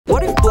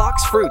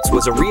Fruits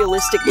was a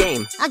realistic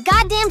game. A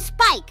goddamn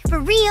spike, for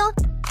real?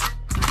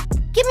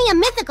 Give me a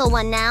mythical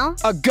one now.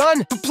 A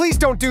gun? Please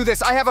don't do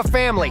this, I have a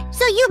family.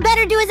 So you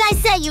better do as I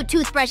say, you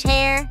toothbrush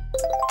hair.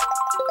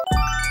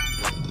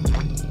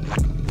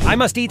 I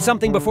must eat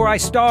something before I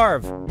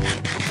starve.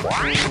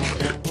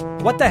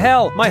 What the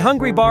hell? My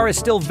hungry bar is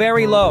still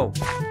very low.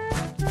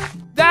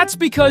 That's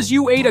because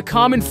you ate a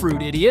common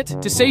fruit, idiot.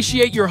 To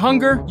satiate your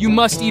hunger, you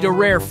must eat a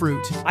rare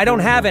fruit. I don't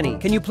have any.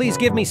 Can you please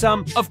give me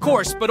some? Of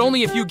course, but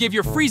only if you give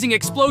your freezing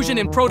explosion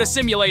in Proto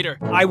Simulator.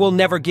 I will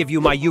never give you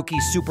my Yuki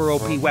super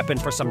OP weapon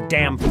for some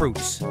damn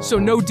fruits. So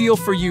no deal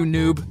for you,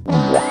 noob.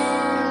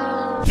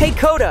 Hey,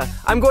 Coda,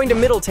 I'm going to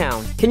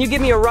Middletown. Can you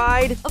give me a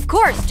ride? Of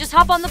course, just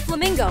hop on the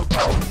flamingo.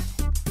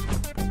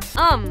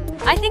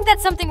 I think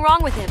that's something wrong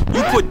with him.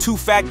 You put two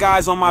fat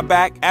guys on my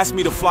back, ask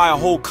me to fly a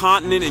whole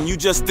continent, and you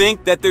just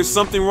think that there's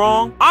something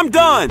wrong? I'm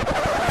done!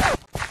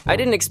 I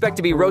didn't expect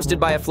to be roasted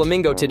by a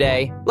flamingo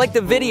today. Like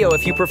the video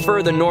if you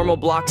prefer the normal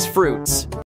BLOX fruits.